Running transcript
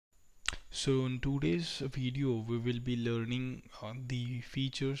So in today's video we will be learning the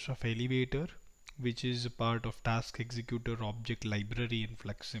features of elevator, which is a part of task executor object library in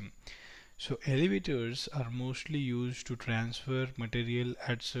Flexsim. So elevators are mostly used to transfer material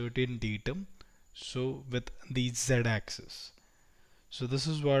at certain datum, so with the z-axis. So this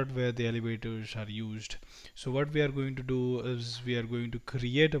is what where the elevators are used. So what we are going to do is we are going to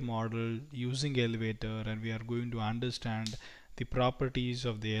create a model using elevator, and we are going to understand the properties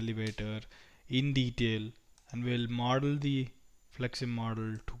of the elevator in detail, and we'll model the Flexim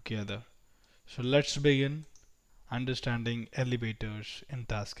model together. So let's begin understanding elevators in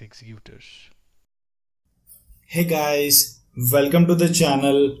task executors. Hey guys, welcome to the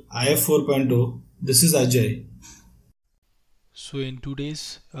channel IF 4.0. This is Ajay. So in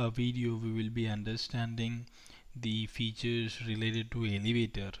today's video we will be understanding the features related to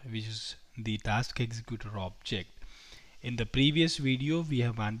elevator, which is the task executor object. In the previous video we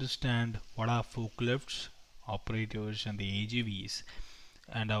have understand what are forklifts, operators and the AGVs,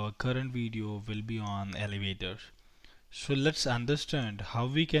 and our current video will be on elevators. So let's understand how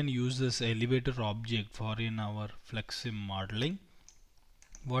we can use this elevator object for in our Flexsim modeling.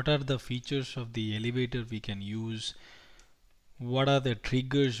 What are the features of the elevator we can use, what are the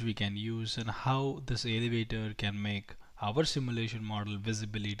triggers we can use, and how this elevator can make our simulation model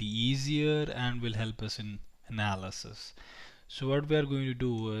visibility easier and will help us in analysis. So what we are going to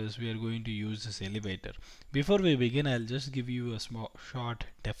do is we are going to use this elevator. Before we begin, I'll just give you a small short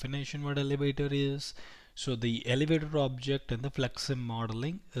definition what elevator is. So the elevator object in the Flexsim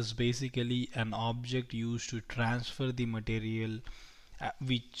modeling is basically an object used to transfer the material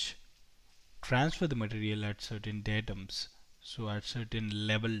which transfer the material at certain datums, so at certain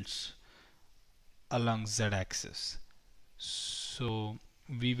levels along z-axis. So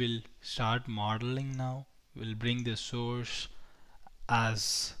we will start modeling now. We'll bring the source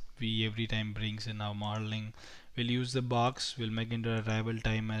as we every time brings in our modeling. We'll use the box, we'll make into arrival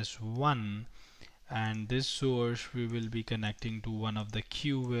time as 1, and this source we will be connecting to one of the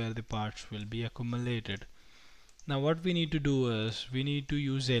queue where the parts will be accumulated. Now what we need to do is we need to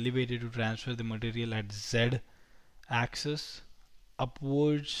use the elevator to transfer the material at z axis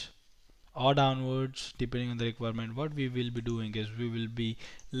upwards or downwards depending on the requirement. What we will be doing is we will be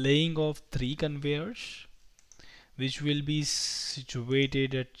laying off 3 conveyors which will be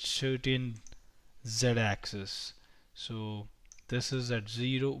situated at certain z-axis. So this is at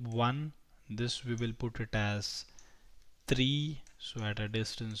 0, 1, this we will put it as 3, so at a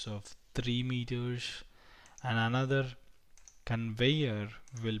distance of 3 meters, and another conveyor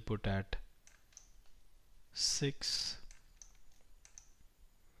will put at 6,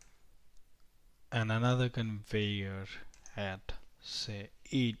 and another conveyor at say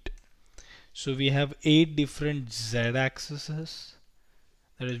 8. So we have 8 different z-axes,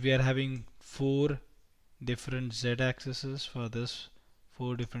 that is we are having 4 different z-axes for this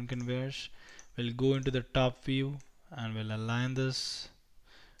 4 different conveyors. We'll go into the top view and we'll align this.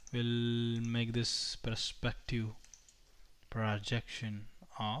 We'll make this perspective projection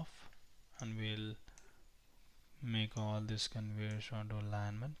off, and we'll make all these conveyors onto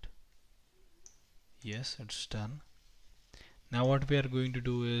alignment. Yes, it's done. Now what we are going to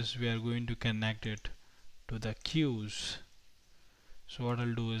do is we are going to connect it to the queues. So what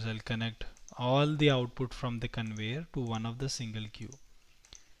I'll do is I'll connect all the output from the conveyor to one of the single queue.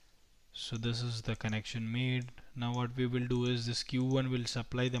 So this is the connection made. Now what we will do is this Q1 will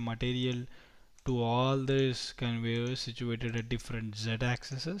supply the material to all these conveyors situated at different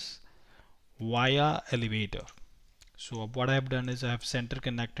z-axes via elevator. So what I have done is I have center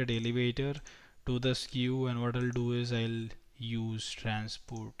connected elevator to this queue, and what I'll do is I'll use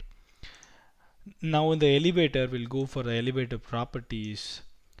transport. Now in the elevator we'll go for the elevator properties.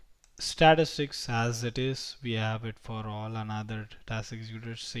 Statistics as it is, we have it for all another task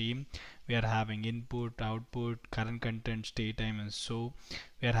executors same. We are having input, output, current content, state time, and so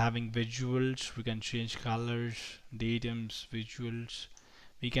we are having visuals. We can change colors, datums, visuals.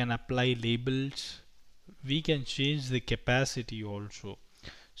 We can apply labels. We can change the capacity also.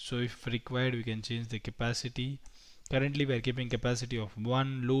 So if required we can change the capacity. Currently we are keeping capacity of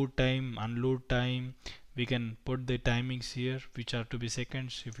 1, load time, unload time. We can put the timings here which are to be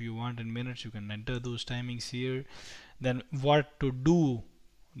seconds. If you want in minutes you can enter those timings here. Then what to do,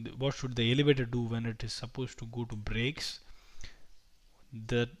 what should the elevator do when it is supposed to go to brakes,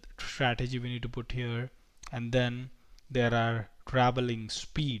 the strategy we need to put here. And then there are traveling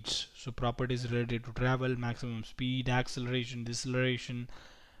speeds, so properties related to travel, maximum speed, acceleration, deceleration,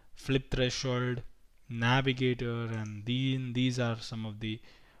 flip threshold, navigator, and these are some of the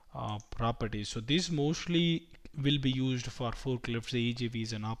properties. So these mostly will be used for forklifts,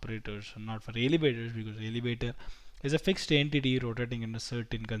 AGVs and operators, and not for elevators, because elevator is a fixed entity rotating in a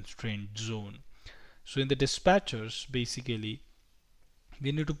certain constrained zone. So in the dispatchers, basically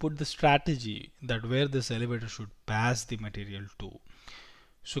we need to put the strategy that where this elevator should pass the material to.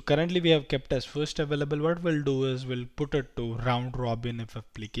 So currently we have kept as first available. What we'll do is we'll put it to round robin if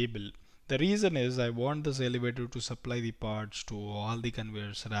applicable. The reason is I want this elevator to supply the parts to all the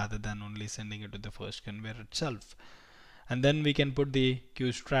conveyors rather than only sending it to the first conveyor itself. And then we can put the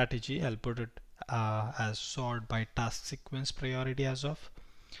queue strategy. I'll put it as sort by task sequence priority as of.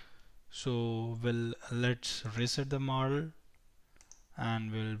 So let's reset the model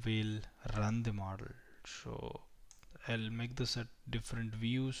and we'll run the model. So I'll make this a different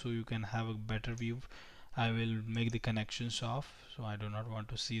view so you can have a better view. I will make the connections off, so I do not want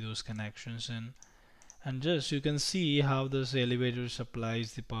to see those connections in. And just you can see how this elevator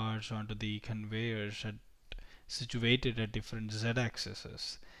supplies the parts onto the conveyors situated at different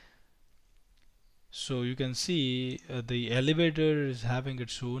z-axes. So you can see the elevator is having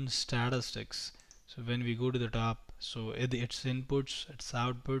its own statistics. So when we go to the top, so its inputs, its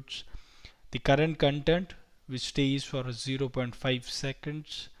outputs, the current content which stays for 0.5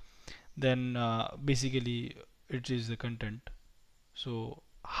 seconds, then basically it is the content. So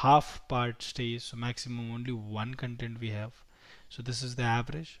half part stays, so maximum only one content we have. So this is the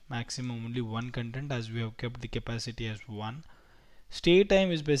average, maximum only one content, as we have kept the capacity as 1. Stay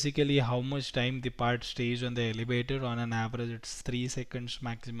time is basically how much time the part stays on the elevator. On an average it's 3 seconds,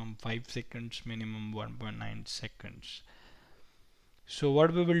 maximum 5 seconds, minimum 1.9 seconds. So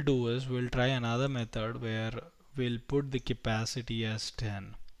what we will do is we'll try another method where we'll put the capacity as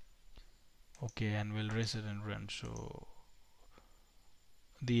 10. Okay, and we'll reset and run. So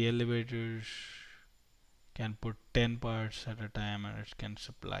the elevators can put 10 parts at a time and it can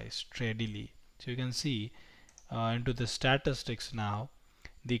supply steadily. So you can see into the statistics now,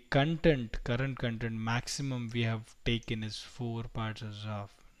 the current content maximum we have taken is 4 parts as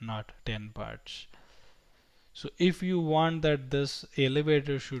of, not 10 parts. So if you want that this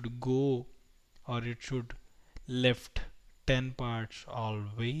elevator should go or it should lift 10 parts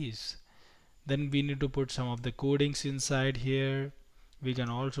always, then we need to put some of the codings inside here. We can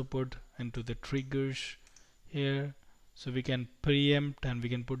also put into the triggers here, so we can preempt and we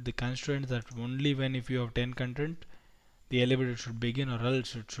can put the constraint that only when if you have 10 content the elevator should begin or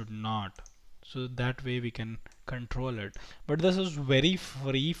else it should not. So that way we can control it, but this is very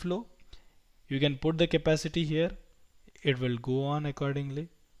free flow. You can put the capacity here, it will go on accordingly,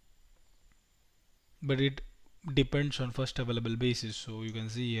 but it depends on first available basis. So you can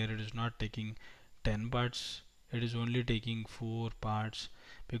see here it is not taking 10 parts, it is only taking 4 parts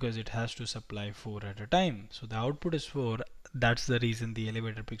because it has to supply 4 at a time. So the output is 4, that's the reason the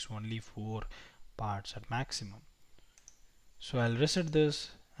elevator picks only 4 parts at maximum. So I'll reset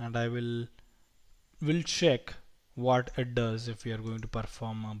this and I will check what it does if we are going to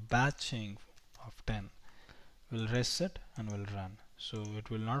perform a batching of 10. We'll reset and we'll run. So it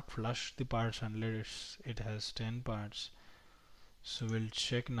will not flush the parts unless it has 10 parts. So we'll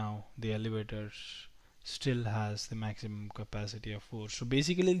check now, the elevator still has the maximum capacity of 4. So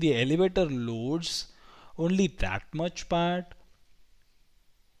basically the elevator loads only that much part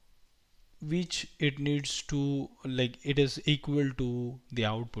which it needs to, like, it is equal to the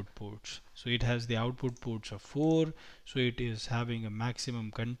output ports. So it has the output ports of 4, so it is having a maximum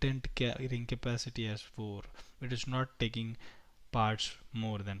content carrying capacity as 4. It is not taking parts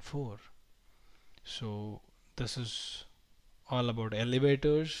more than 4. So this is all about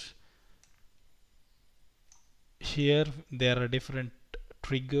elevators. Here there are different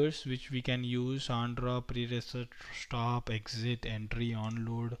triggers which we can use: on drop, pre-reset, stop, exit, entry,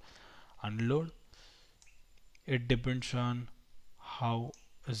 onload, unload. It depends on how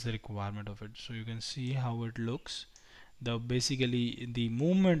is the requirement of it. So you can see how it looks. The basically the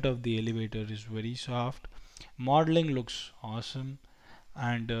movement of the elevator is very soft, modeling looks awesome,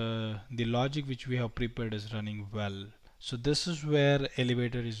 and the logic which we have prepared is running well. So this is where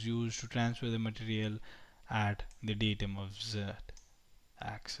elevator is used to transfer the material at the datum of z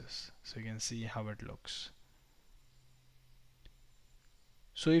axis. So you can see how it looks.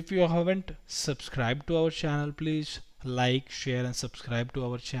 So if you haven't subscribed to our channel, please like, share and subscribe to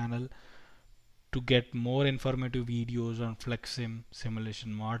our channel to get more informative videos on Flexsim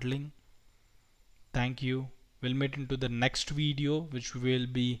simulation modeling. Thank you. We'll meet into the next video, which will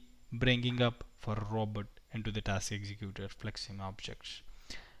be bringing up for robot into the task executor Flexsim objects.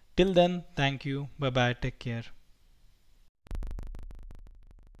 Till then, thank you. Bye bye. Take care.